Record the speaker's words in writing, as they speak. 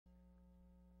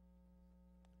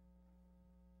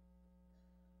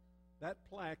That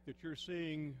plaque that you're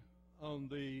seeing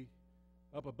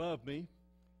up above me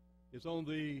is on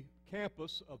the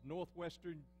campus of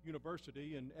Northwestern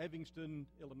University in Evanston,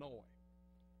 Illinois.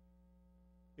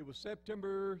 It was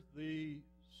September the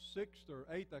 6th or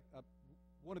 8th,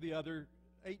 one or the other,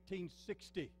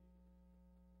 1860,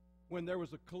 when there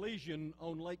was a collision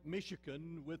on Lake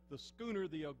Michigan with the schooner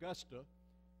the Augusta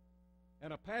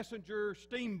and a passenger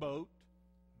steamboat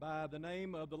by the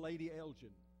name of the Lady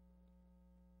Elgin.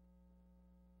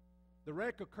 The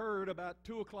wreck occurred about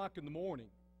 2 o'clock in the morning,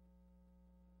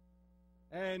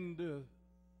 and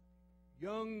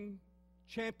young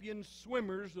champion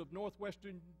swimmers of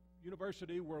Northwestern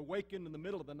University were awakened in the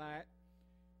middle of the night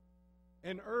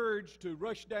and urged to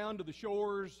rush down to the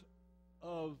shores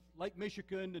of Lake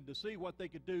Michigan and to see what they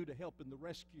could do to help in the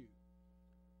rescue.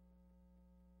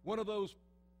 One of those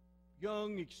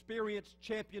young, experienced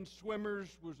champion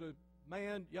swimmers was a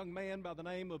young man by the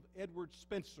name of Edward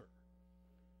Spencer.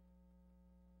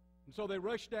 And so they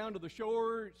rushed down to the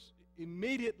shores.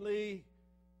 Immediately,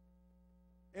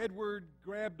 Edward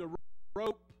grabbed a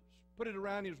rope, put it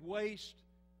around his waist,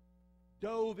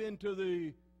 dove into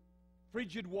the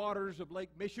frigid waters of Lake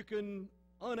Michigan,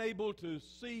 unable to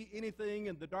see anything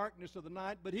in the darkness of the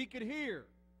night, but he could hear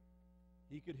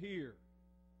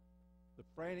the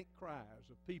frantic cries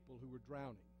of people who were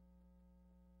drowning.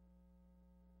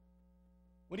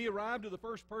 When he arrived to the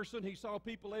first person, he saw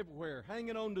people everywhere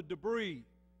hanging on to debris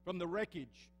from the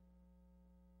wreckage,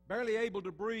 barely able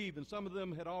to breathe, and some of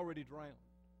them had already drowned.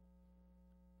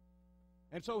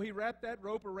 And so he wrapped that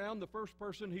rope around the first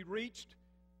person he reached,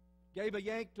 gave a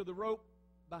yank to the rope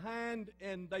behind,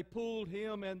 and they pulled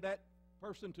him and that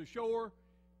person to shore.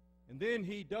 And then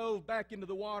he dove back into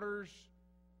the waters,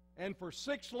 and for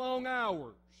 6 long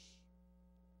hours,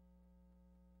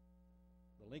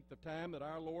 the length of time that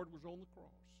our Lord was on the cross,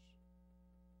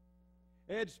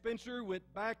 Ed Spencer went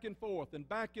back and forth,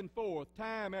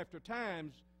 time after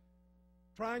time,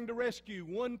 trying to rescue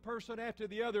one person after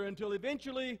the other, until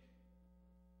eventually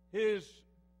his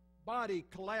body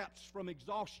collapsed from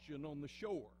exhaustion on the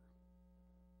shore.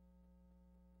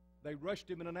 They rushed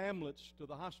him in an ambulance to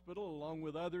the hospital along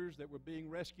with others that were being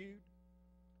rescued.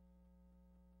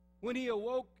 When he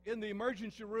awoke in the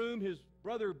emergency room, his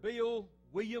brother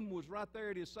William, was right there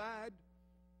at his side.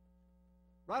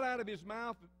 Right out of his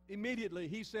mouth, immediately,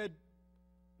 he said,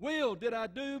 "Will, did I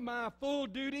do my full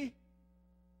duty?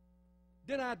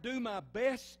 Did I do my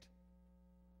best?"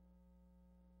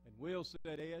 And Will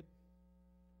said, "Ed,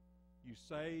 you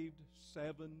saved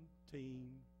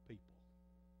 17 people."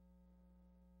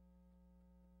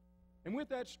 And with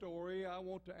that story, I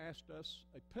want to ask us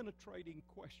a penetrating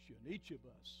question, each of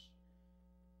us.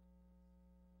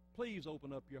 Please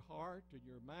open up your heart and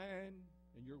your mind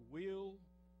and your will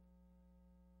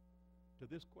to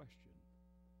this question.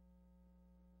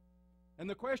 And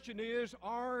the question is,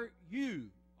 are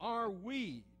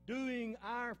we doing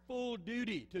our full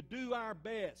duty to do our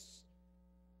best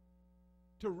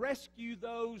to rescue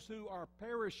those who are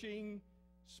perishing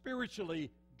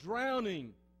spiritually,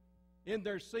 drowning in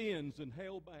their sins and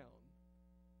hell-bound?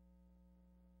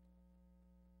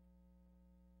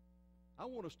 I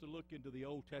want us to look into the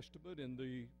Old Testament in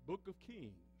the book of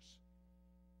Kings.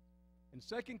 In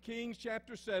 2 Kings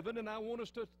chapter 7, and I want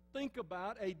us to think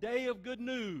about a day of good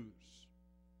news.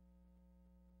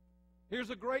 Here's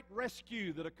a great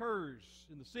rescue that occurs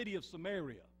in the city of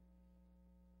Samaria.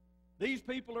 These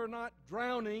people are not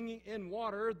drowning in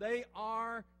water, they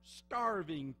are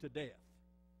starving to death.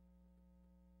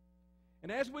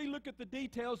 And as we look at the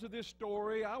details of this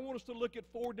story, I want us to look at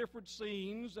 4 different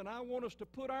scenes, and I want us to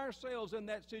put ourselves in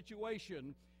that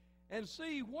situation and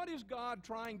see what is God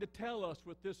trying to tell us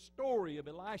with this story of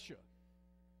Elisha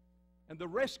and the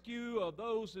rescue of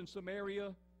those in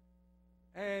Samaria,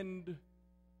 and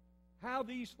how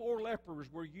these 4 lepers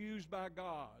were used by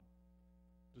God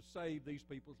to save these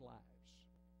people's lives.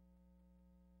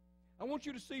 I want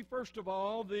you to see, first of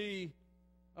all, the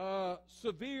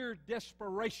severe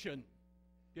desperation.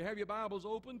 If you have your Bibles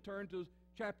open, turn to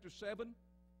chapter 7.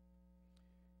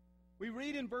 We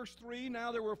read in verse 3,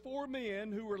 "Now there were 4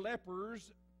 men who were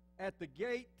lepers at the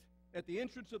gate, at the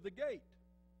entrance of the gate.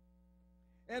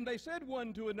 And they said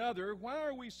one to another, 'Why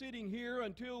are we sitting here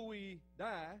until we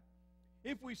die?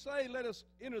 If we say, let us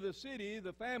enter the city,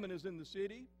 the famine is in the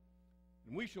city,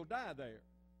 and we shall die there.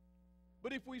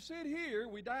 But if we sit here,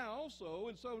 we die also.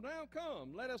 And so now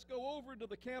come, let us go over to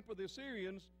the camp of the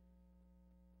Assyrians.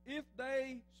 If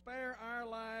they spare our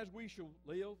lives, we shall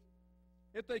live.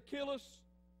 If they kill us,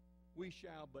 we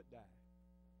shall but die.'"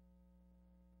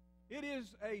 It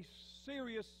is a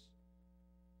serious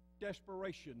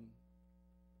desperation.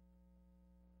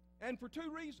 And for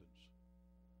two reasons.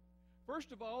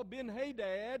 First of all,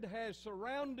 Ben-Hadad has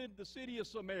surrounded the city of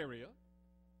Samaria.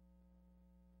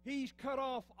 He's cut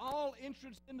off all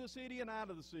entrance into the city and out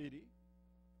of the city.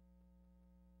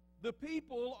 The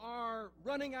people are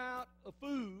running out of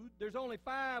food. There's only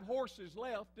 5 horses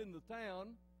left in the town.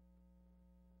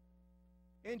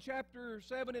 In chapter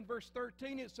 7 and verse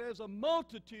 13 it says, a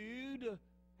multitude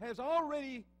has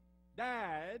already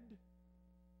died.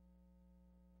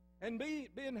 And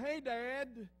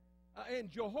Ben-Hadad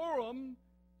and Jehoram,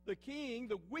 the king,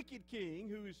 the wicked king,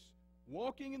 who's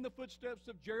walking in the footsteps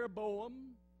of Jeroboam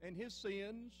and his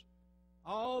sins,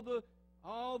 all the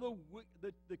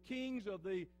kings of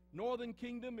the northern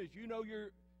kingdom, as you know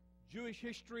your Jewish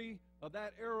history of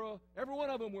that era, every one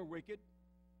of them were wicked.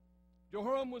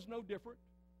 Jehoram was no different.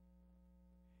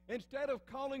 Instead of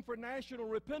calling for national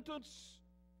repentance,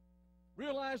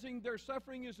 realizing their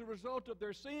suffering is a result of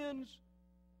their sins,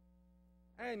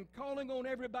 and calling on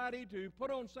everybody to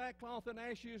put on sackcloth and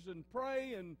ashes and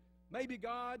pray, and maybe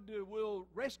God will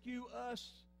rescue us,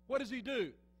 what does he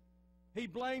do? He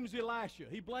blames Elisha.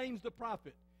 He blames the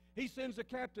prophet. He sends the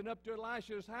captain up to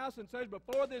Elisha's house and says,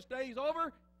 before this day's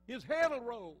over, his head will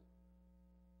roll.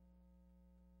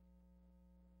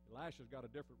 Elisha's got a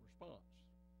different response.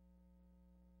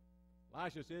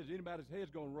 Elisha says, anybody's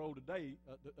head's going to roll today,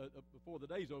 before the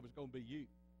day's over, it's going to be you.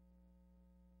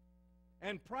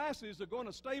 And prices are going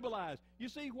to stabilize. You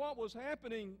see, what was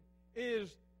happening is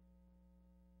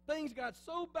things got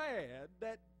so bad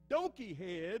that donkey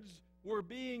heads were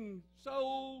being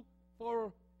sold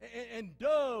for, and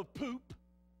dove poop.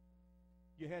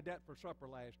 You had that for supper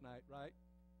last night, right?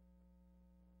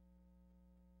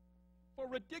 For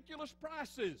ridiculous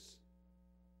prices.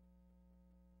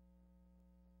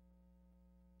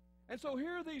 And so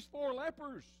here are these 4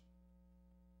 lepers.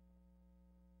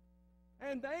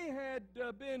 And they had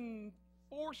been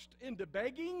forced into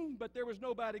begging, but there was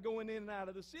nobody going in and out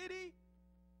of the city.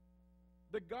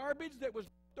 The garbage that was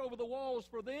over the walls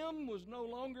for them was no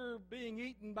longer being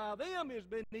eaten by them, it's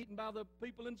been eaten by the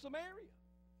people in Samaria.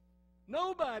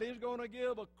 Nobody's going to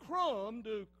give a crumb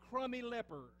to crummy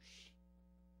lepers.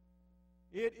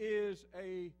 It is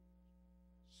a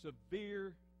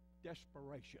severe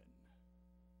desperation.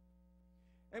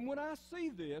 And when I see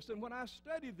this and when I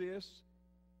study this,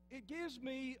 it gives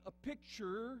me a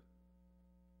picture,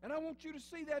 and I want you to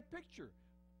see that picture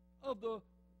of the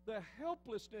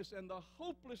helplessness and the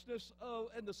hopelessness of,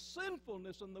 and the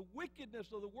sinfulness and the wickedness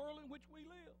of the world in which we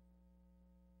live.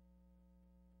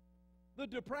 The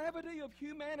depravity of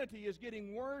humanity is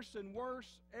getting worse and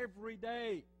worse every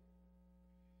day.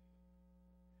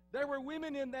 There were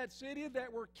women in that city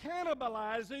that were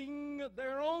cannibalizing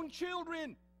their own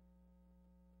children.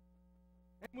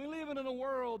 And we live in a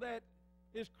world that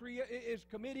is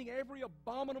committing every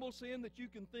abominable sin that you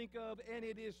can think of, and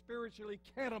it is spiritually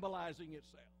cannibalizing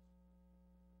itself.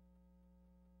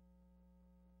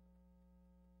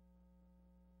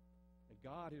 And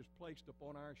God has placed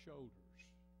upon our shoulders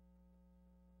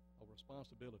a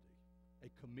responsibility,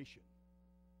 a commission.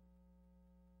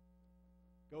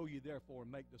 Go ye therefore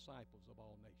and make disciples of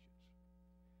all nations,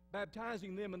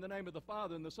 baptizing them in the name of the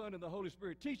Father and the Son and the Holy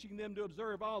Spirit, teaching them to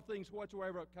observe all things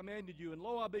whatsoever I commanded you. And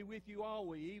lo, I'll be with you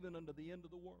always, even unto the end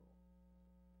of the world.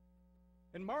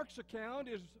 And Mark's account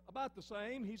is about the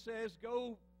same. He says,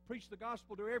 go preach the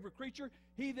gospel to every creature.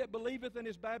 He that believeth and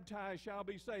is baptized shall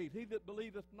be saved. He that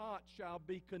believeth not shall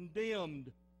be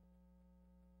condemned.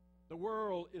 The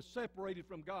world is separated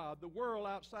from God. The world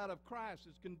outside of Christ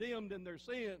is condemned in their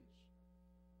sins.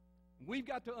 We've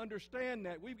got to understand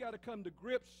that. We've got to come to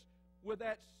grips with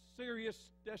that serious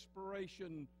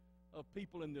desperation of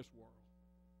people in this world.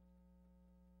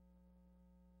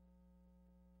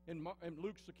 In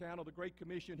Luke's account of the Great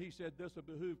Commission, he said this will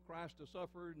behoove Christ to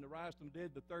suffer and to rise from the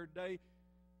dead the 3rd day.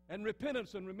 And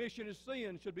repentance and remission of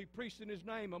sins should be preached in his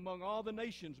name among all the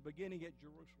nations, beginning at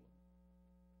Jerusalem.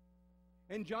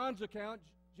 In John's account,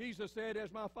 Jesus said,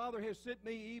 as my Father has sent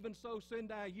me, even so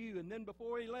send I you. And then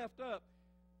before he left up,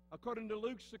 according to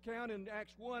Luke's account in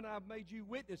Acts 1, I've made you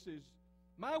witnesses,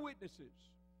 my witnesses.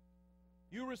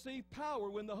 You receive power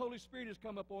when the Holy Spirit has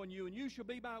come upon you, and you shall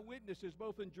be my witnesses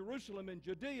both in Jerusalem and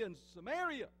Judea and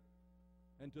Samaria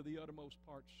and to the uttermost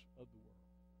parts of the world.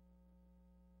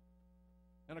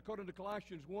 And according to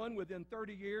Colossians 1, within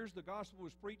 30 years, the gospel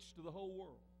was preached to the whole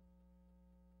world.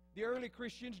 The early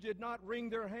Christians did not wring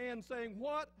their hands saying,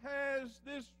 what is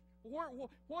this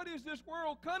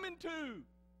world coming to?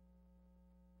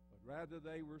 Rather,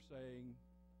 they were saying,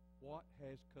 what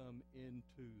has come into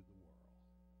the world?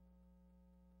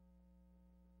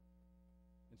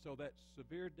 And so that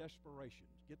severe desperation,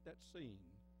 get that scene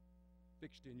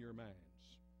fixed in your minds.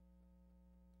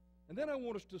 And then I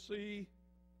want us to see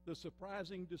the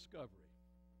surprising discovery.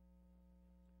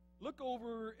 Look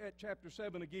over at chapter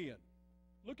 7 again.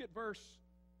 Look at verse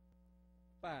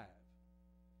 5.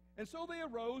 And so they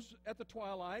arose at the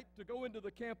twilight to go into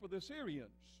the camp of the Syrians.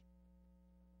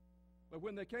 But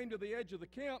when they came to the edge of the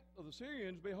camp of the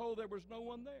Syrians, behold, there was no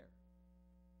one there.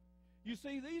 You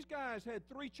see, these guys had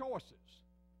three choices.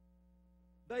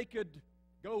 They could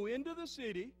go into the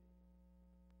city,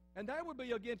 and that would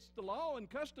be against the law and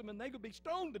custom, and they could be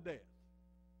stoned to death.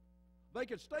 They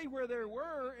could stay where they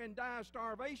were and die of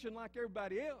starvation like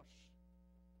everybody else.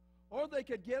 Or they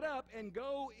could get up and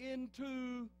go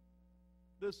into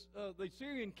the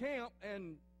Syrian camp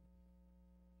and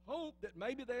hope that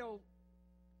maybe they'll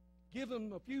give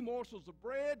them a few morsels of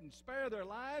bread and spare their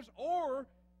lives, or,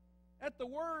 at the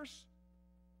worst,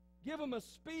 give them a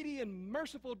speedy and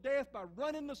merciful death by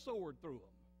running the sword through them.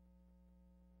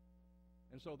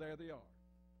 And so there they are.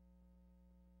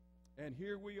 And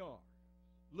here we are,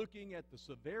 looking at the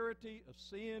severity of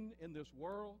sin in this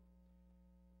world,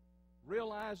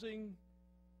 realizing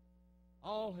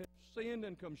all have sinned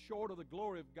and come short of the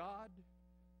glory of God.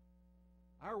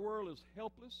 Our world is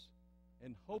helpless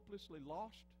and hopelessly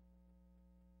lost,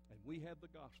 and we have the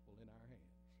gospel in our hands.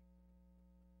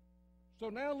 So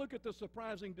now look at the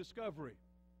surprising discovery.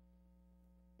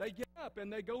 They get up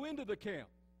and they go into the camp.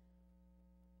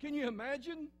 Can you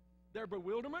imagine their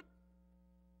bewilderment,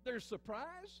 their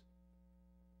surprise?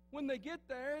 When they get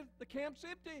there, the camp's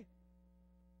empty.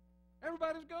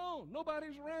 Everybody's gone.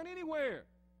 Nobody's around anywhere.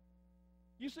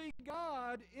 You see,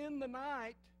 God in the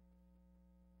night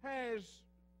has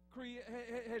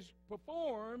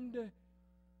performed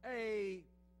a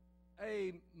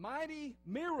mighty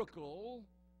miracle,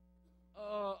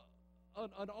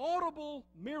 an audible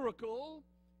miracle,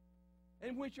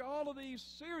 in which all of these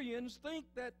Syrians think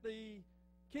that the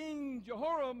King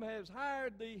Jehoram has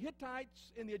hired the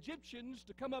Hittites and the Egyptians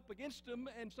to come up against them,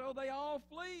 and so they all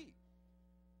flee.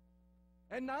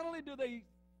 And not only do they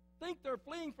think they're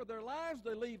fleeing for their lives,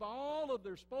 they leave all of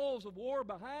their spoils of war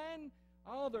behind,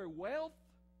 all their wealth.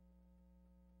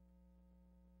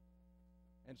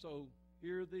 And so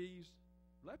here are these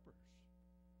lepers.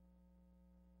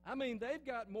 I mean, they've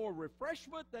got more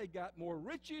refreshment, they got more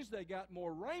riches, they got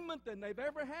more raiment than they've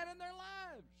ever had in their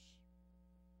lives.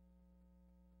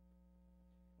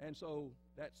 And so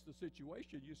that's the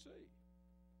situation you see.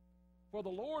 For the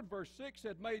Lord, verse 6,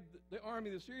 had made the army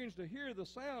of the Syrians to hear the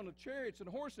sound of chariots and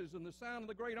horses and the sound of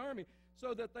the great army,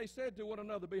 so that they said to one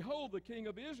another, Behold, the king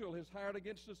of Israel has hired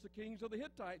against us the kings of the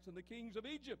Hittites and the kings of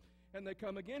Egypt, and they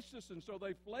come against us. And so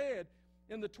they fled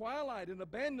in the twilight and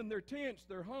abandoned their tents,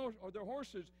 their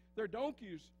horses, their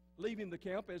donkeys, leaving the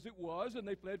camp as it was, and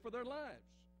they fled for their lives.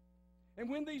 And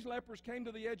when these lepers came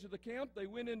to the edge of the camp, they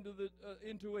went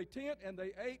into a tent, and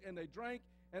they ate and they drank,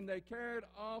 and they carried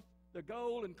off the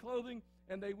gold and clothing,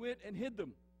 and they went and hid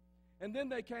them. And then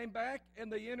they came back,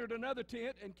 and they entered another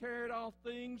tent and carried off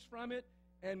things from it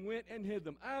and went and hid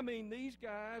them. I mean, these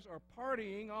guys are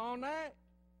partying all night.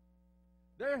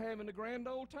 They're having a grand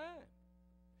old time.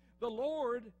 The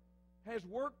Lord has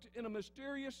worked in a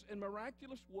mysterious and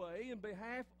miraculous way in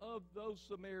behalf of those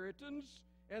Samaritans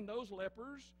and those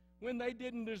lepers when they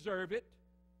didn't deserve it.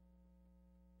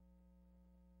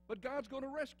 But God's going to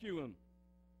rescue them.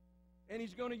 And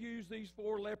He's going to use these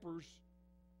 4 lepers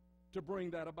to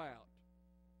bring that about.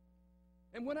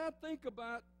 And when I think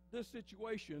about this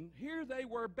situation, here they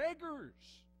were beggars.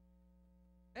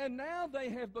 And now they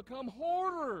have become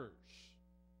hoarders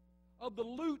of the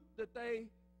loot that they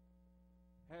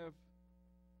have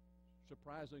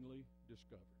surprisingly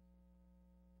discovered.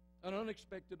 An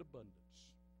unexpected abundance.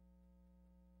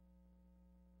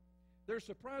 Their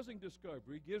surprising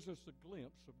discovery gives us a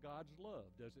glimpse of God's love,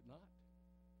 does it not?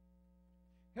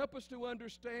 Help us to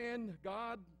understand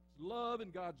God's love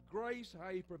and God's grace, how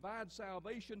He provides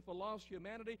salvation for lost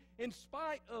humanity in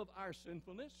spite of our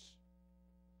sinfulness.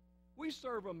 We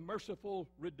serve a merciful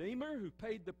Redeemer who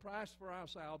paid the price for our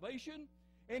salvation,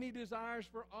 and He desires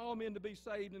for all men to be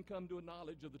saved and come to a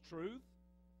knowledge of the truth.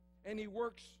 And He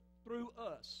works through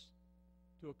us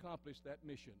to accomplish that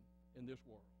mission in this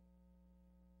world.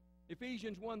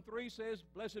 Ephesians 1:3 says,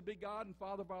 Blessed be God and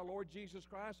Father of our Lord Jesus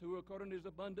Christ, who according to His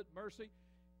abundant mercy,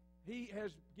 He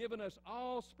has given us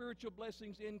all spiritual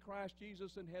blessings in Christ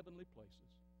Jesus in heavenly places.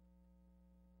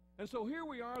 And so here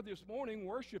we are this morning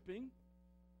worshiping,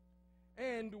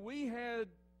 and we had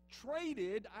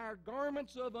traded our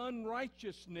garments of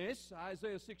unrighteousness,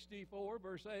 Isaiah 64,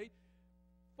 verse 8,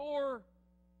 for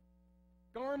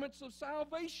garments of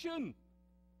salvation.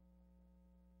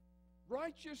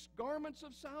 Righteous garments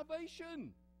of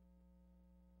salvation.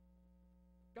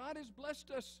 God has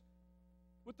blessed us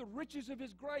with the riches of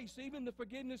His grace, even the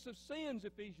forgiveness of sins,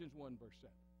 Ephesians 1, verse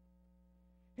 7.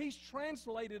 He's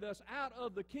translated us out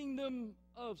of the kingdom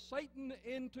of Satan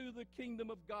into the kingdom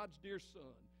of God's dear Son,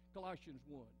 Colossians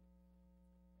 1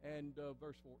 and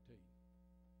verse 14.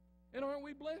 And aren't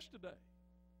we blessed today?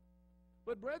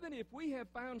 But brethren, if we have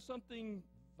found something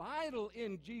vital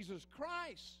in Jesus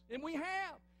Christ, and we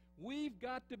have, we've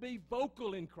got to be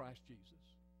vocal in Christ Jesus.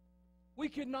 We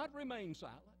cannot remain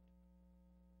silent.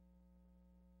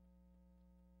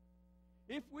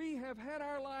 If we have had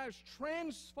our lives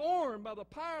transformed by the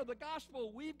power of the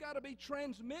gospel, we've got to be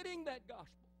transmitting that gospel.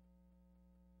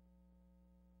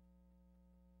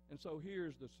 And so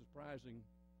here's the surprising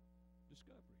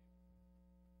discovery.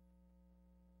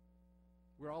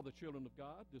 We're all the children of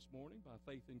God this morning by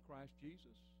faith in Christ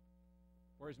Jesus.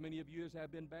 For as many of you as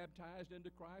have been baptized into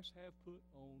Christ have put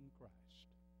on Christ.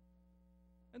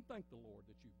 And thank the Lord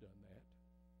that you've done that.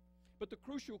 But the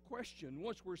crucial question,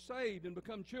 once we're saved and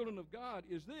become children of God,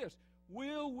 is this: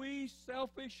 will we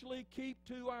selfishly keep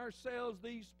to ourselves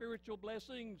these spiritual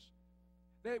blessings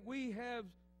that we have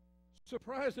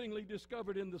surprisingly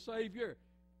discovered in the Savior?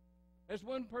 As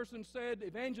one person said,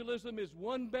 evangelism is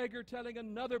one beggar telling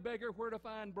another beggar where to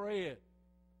find bread.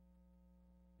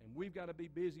 And we've got to be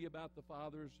busy about the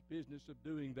Father's business of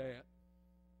doing that.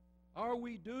 Are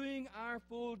we doing our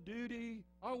full duty?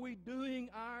 Are we doing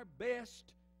our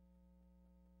best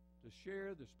to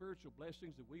share the spiritual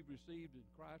blessings that we've received in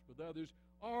Christ with others?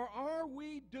 Or are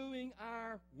we doing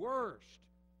our worst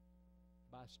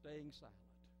by staying silent?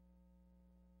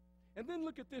 And then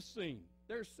look at this scene.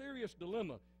 There's serious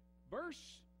dilemma.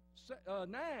 Verse 9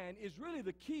 is really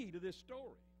the key to this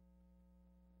story.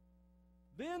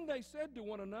 Then they said to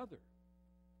one another,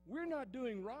 "We're not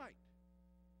doing right.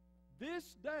 This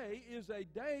day is a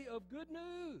day of good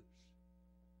news.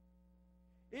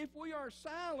 If we are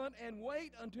silent and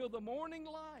wait until the morning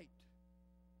light,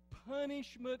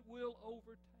 punishment will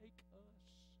overtake us."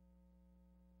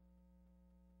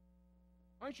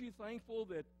 Aren't you thankful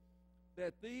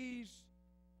that these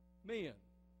men,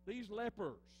 these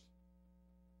lepers,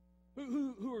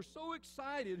 who are so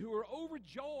excited, who are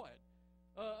overjoyed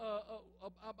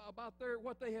about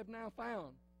what they have now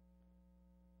found,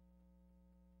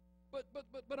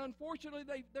 but unfortunately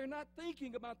they're not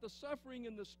thinking about the suffering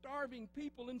and the starving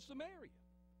people in Samaria.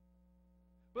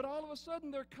 But all of a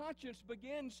sudden their conscience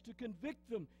begins to convict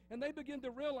them, and they begin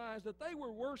to realize that they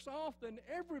were worse off than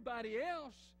everybody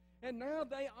else, and now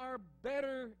they are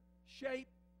better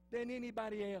shaped than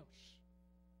anybody else.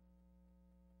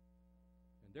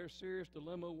 And their serious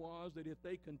dilemma was that if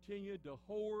they continued to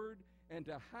hoard and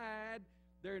to hide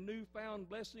their newfound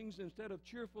blessings instead of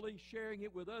cheerfully sharing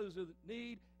it with others in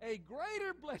need, a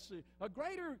greater blessing, a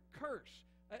greater curse,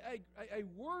 a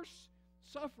worse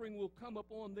suffering will come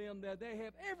upon them than they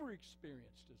have ever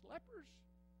experienced as lepers.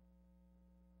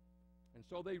 And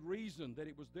so they reasoned that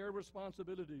it was their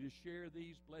responsibility to share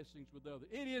these blessings with others.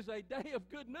 It is a day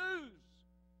of good news.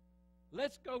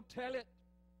 Let's go tell it.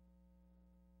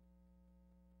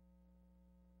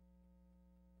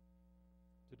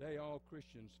 Today, all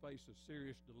Christians face a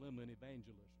serious dilemma in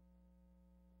evangelism.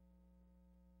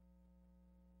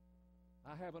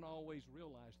 I haven't always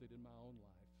realized it in my own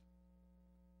life.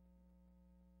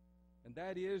 And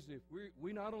that is, if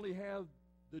we not only have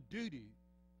the duty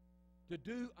to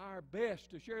do our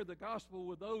best to share the gospel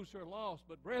with those who are lost,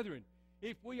 but brethren,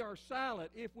 if we are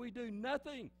silent, if we do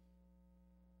nothing,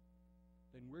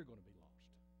 then we're going to be lost.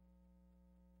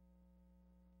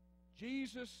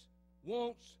 Jesus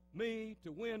wants me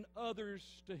to win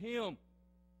others to Him.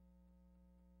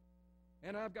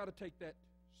 And I've got to take that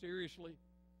seriously.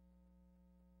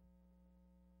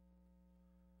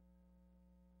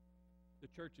 The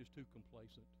church is too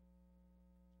complacent.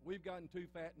 We've gotten too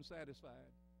fat and satisfied.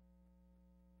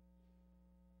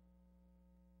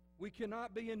 We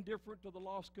cannot be indifferent to the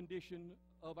lost condition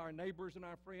of our neighbors and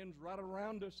our friends right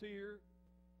around us here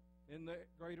in the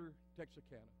greater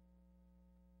Texarkana.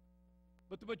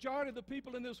 But the majority of the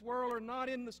people in this world are not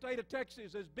in the state of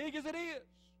Texas, as big as it is.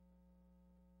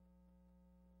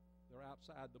 They're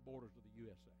outside the borders of the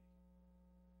USA.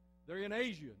 They're in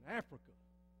Asia and Africa,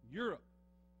 Europe,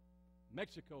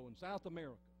 Mexico, and South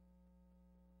America.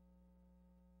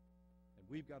 And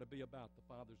we've got to be about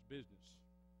the Father's business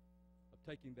of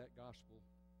taking that gospel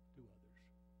to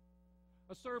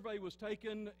others. A survey was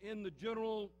taken in the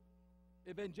general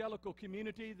evangelical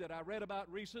community that I read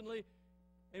about recently,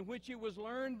 in which it was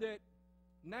learned that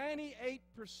 98%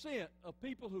 of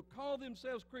people who call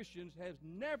themselves Christians has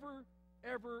never,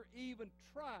 ever even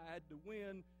tried to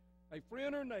win a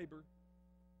friend or neighbor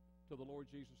to the Lord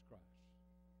Jesus Christ.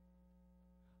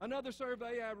 Another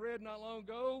survey I read not long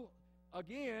ago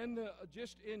again,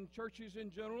 just in churches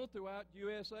in general throughout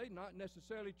USA, not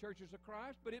necessarily churches of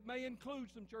Christ, but it may include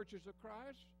some churches of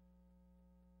Christ.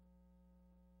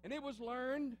 And it was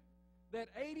learned that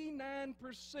 89%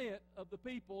 of the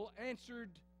people answered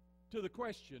to the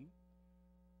question,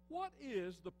 what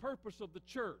is the purpose of the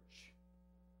church?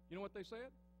 You know what they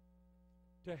said?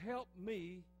 To help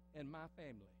me and my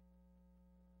family.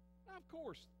 Now, of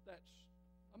course,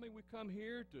 we come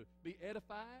here to be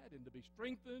edified and to be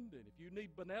strengthened, and if you need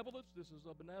benevolence, this is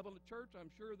a benevolent church. I'm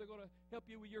sure they're going to help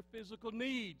you with your physical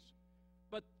needs.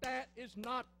 But that is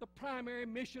not the primary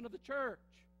mission of the church.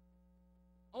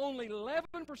 Only 11%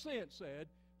 said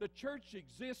the church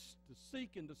exists to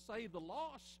seek and to save the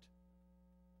lost.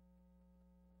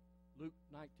 Luke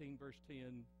 19, verse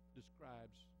 10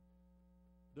 describes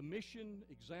the mission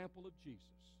example of Jesus.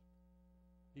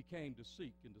 He came to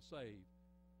seek and to save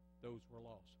those who are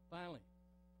lost. Finally,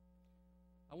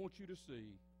 I want you to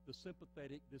see the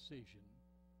sympathetic decision.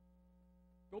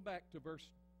 Go back to verse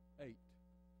 8,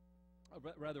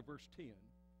 verse 10.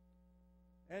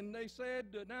 And they said,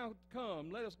 now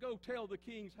come, let us go tell the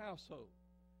king's household.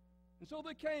 And so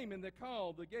they came, and they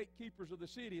called the gatekeepers of the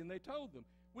city, and they told them,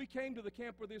 we came to the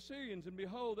camp of the Assyrians, and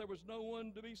behold, there was no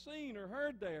one to be seen or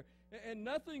heard there, and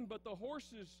nothing but the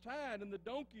horses tied, and the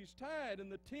donkeys tied, and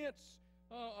the tents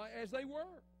as they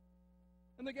were.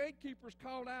 And the gatekeepers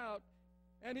called out,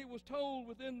 and it was told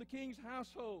within the king's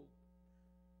household.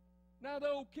 Now the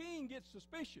old king gets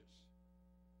suspicious.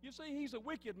 You see, he's a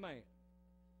wicked man.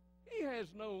 He has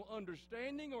no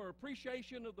understanding or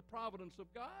appreciation of the providence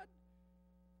of God.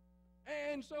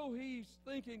 And so he's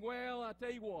thinking, well, I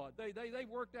tell you what, they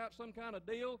worked out some kind of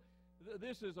deal.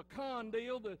 This is a con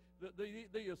deal.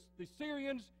 The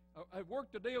Syrians have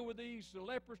worked a deal with these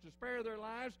lepers to spare their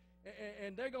lives,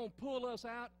 and they're going to pull us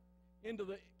out into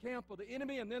the camp of the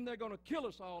enemy, and then they're going to kill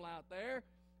us all out there.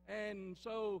 And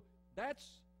so this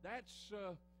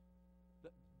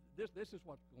is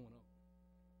what's going on.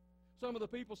 Some of the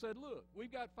people said, look,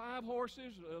 we've got 5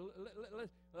 horses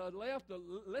left.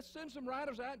 Let's send some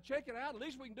riders out and check it out. The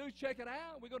least we can do is check it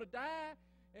out. We're going to die.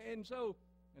 And so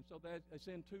they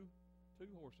send two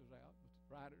horses out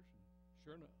with riders. And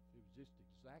sure enough, it was just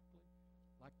exactly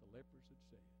like the lepers had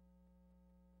said.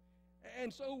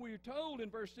 And so we're told in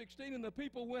verse 16, and the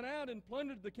people went out and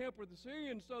plundered the camp of the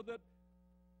Syrians, so that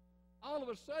all of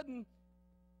a sudden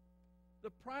the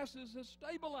prices have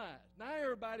stabilized. Now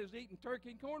everybody's eating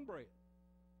turkey and cornbread,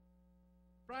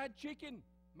 fried chicken,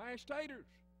 mashed taters.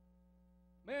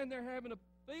 Man, they're having a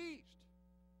feast.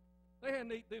 They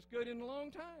hadn't eaten this good in a long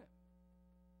time.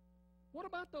 What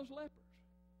about those lepers?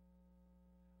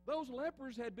 Those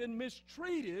lepers had been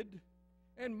mistreated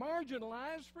and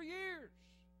marginalized for years,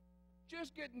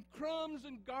 just getting crumbs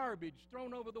and garbage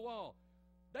thrown over the wall.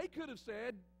 They could have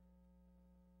said,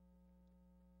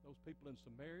 those people in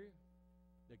Samaria,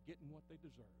 they're getting what they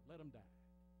deserve. Let them die.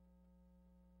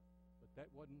 But that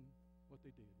wasn't what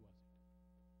they did, was it?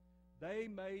 They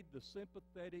made the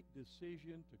sympathetic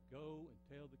decision to go and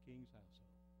tell the king's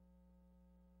household.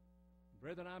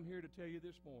 Brethren, I'm here to tell you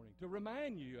this morning, to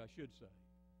remind you, I should say,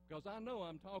 because I know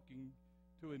I'm talking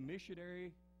to a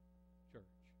missionary church,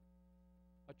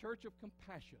 a church of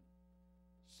compassion,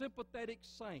 sympathetic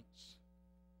saints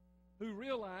who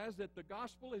realize that the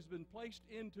gospel has been placed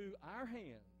into our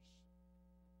hands,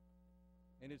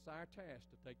 and it's our task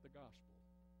to take the gospel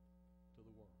to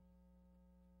the world.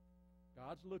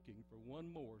 God's looking for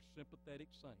one more sympathetic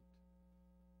saint.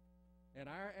 And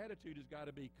our attitude has got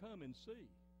to be come and see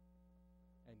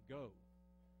and go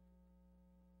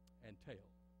and tell.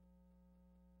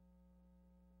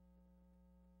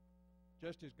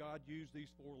 Just as God used these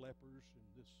 4 lepers and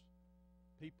this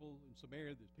people in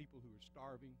Samaria, these people who are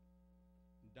starving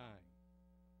and dying,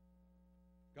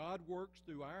 God works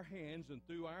through our hands and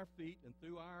through our feet and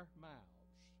through our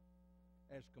mouths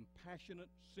as compassionate,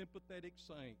 sympathetic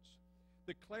saints.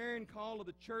 The clarion call of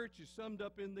the church is summed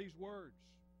up in these words.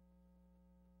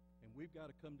 And we've got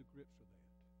to come to grips with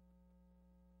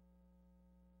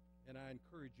that. And I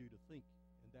encourage you to think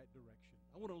in that direction.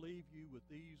 I want to leave you with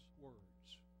these words.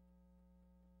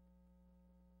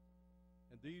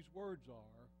 And these words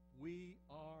are, we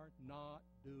are not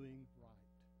doing right.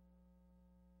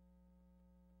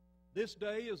 This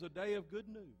day is a day of good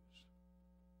news.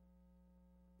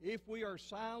 If we are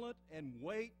silent and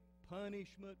wait,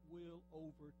 punishment will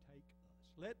overtake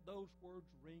us. Let those words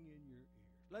ring in your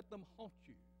ears. Let them haunt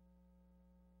you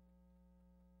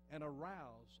and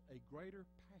arouse a greater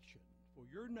passion for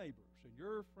your neighbors and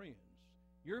your friends,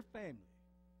 your family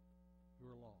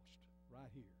who are lost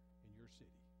right here in your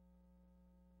city,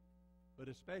 but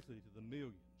especially to the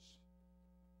millions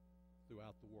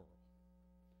throughout the world.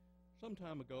 Some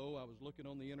time ago, I was looking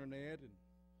on the internet,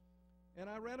 and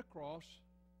I ran across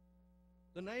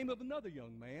the name of another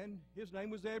young man. His name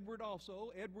was Edward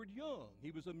also, Edward Young. He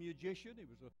was a musician. He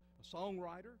was a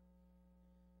songwriter.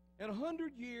 And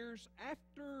 100 years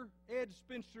after Ed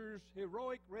Spencer's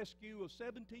heroic rescue of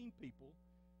 17 people,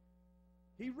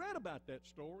 he read about that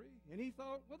story, and he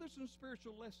thought, well, there's some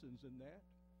spiritual lessons in that.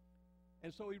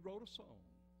 And so he wrote a song.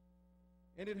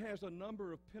 And it has a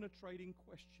number of penetrating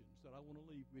questions that I want to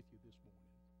leave with you this morning.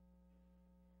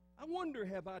 I wonder,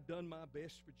 have I done my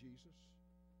best for Jesus,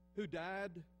 who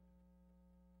died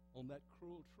on that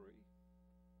cruel tree?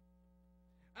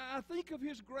 I think of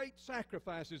his great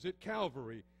sacrifices at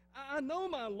Calvary. I know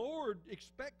my Lord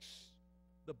expects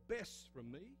the best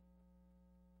from me.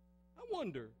 I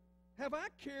wonder, have I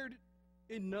cared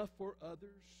enough for others?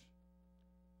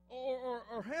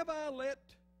 Or have I let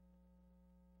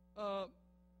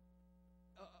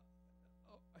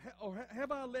or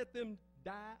have I let them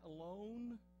die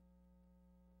alone?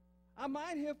 I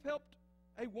might have helped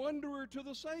a wanderer to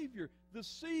the Savior, the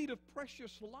seed of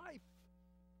precious life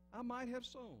I might have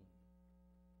sown.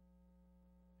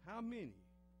 How many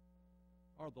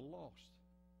are the lost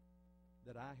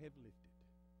that I have lifted?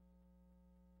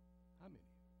 How many?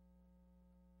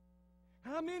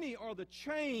 How many are the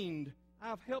chained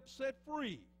I've helped set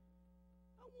free?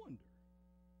 I wonder,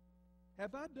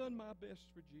 have I done my best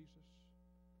for Jesus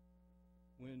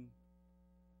when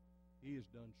he has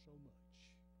done so much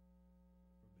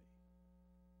for me?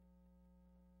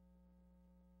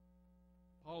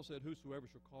 Paul said, whosoever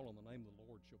shall call on the name of the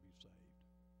Lord shall be saved.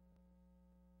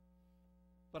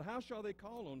 But how shall they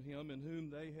call on him in whom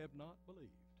they have not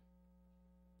believed?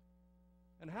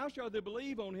 And how shall they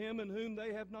believe on him in whom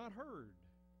they have not heard?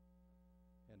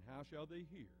 And how shall they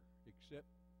hear except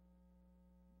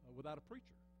without a preacher?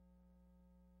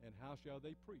 And how shall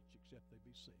they preach except they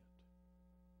be sent?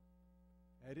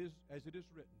 As it is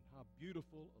written, how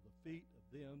beautiful are the feet of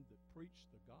them that preach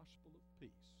the gospel of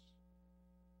peace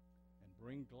and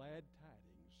bring glad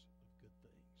tidings of good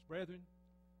things. Brethren,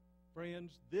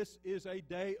 friends, this is a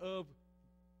day of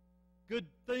good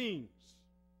things,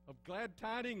 of glad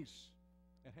tidings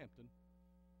at Hampton.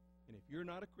 And if you're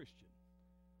not a Christian,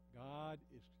 God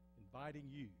is inviting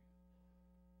you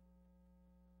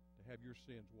to have your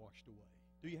sins washed away.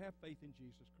 Do you have faith in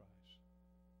Jesus Christ?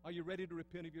 Are you ready to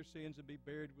repent of your sins and be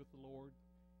buried with the Lord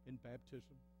in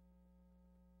baptism?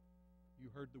 You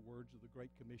heard the words of the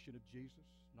Great Commission of Jesus.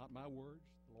 Not my words,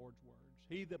 the Lord's words.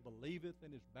 He that believeth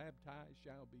and is baptized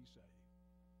shall be saved.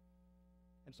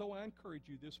 And so I encourage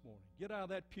you this morning, get out of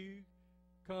that pew,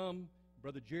 come.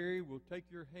 Brother Jerry will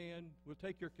take your hand, we'll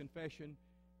take your confession,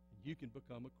 and you can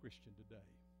become a Christian today.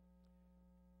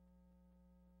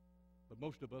 But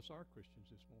most of us are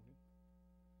Christians this morning.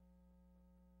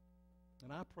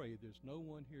 And I pray there's no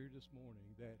one here this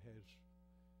morning that has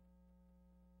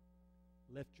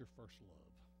left your first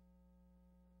love.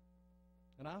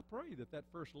 And I pray that that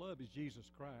first love is Jesus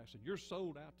Christ, and you're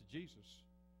sold out to Jesus.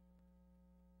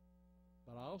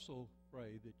 But I also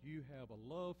pray that you have a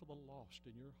love for the lost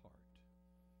in your heart,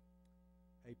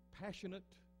 a passionate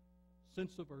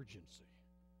sense of urgency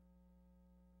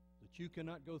that you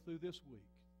cannot go through this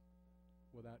week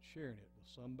without sharing it with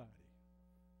somebody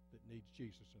that needs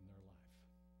Jesus in their life.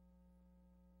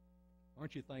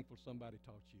 Aren't you thankful somebody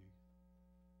taught you?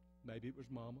 Maybe it was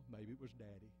Mama, maybe it was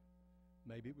Daddy,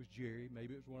 maybe it was Jerry,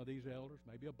 maybe it was one of these elders,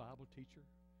 maybe a Bible teacher,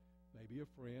 maybe a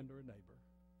friend or a neighbor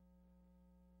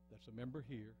that's a member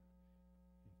here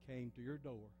and came to your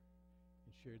door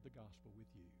and shared the gospel with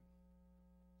you.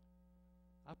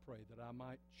 I pray that I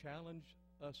might challenge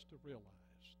us to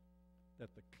realize that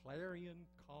the clarion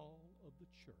call of the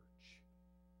church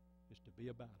is to be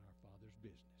about our Father's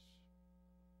business.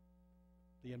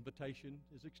 The invitation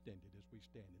is extended as we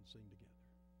stand and sing together.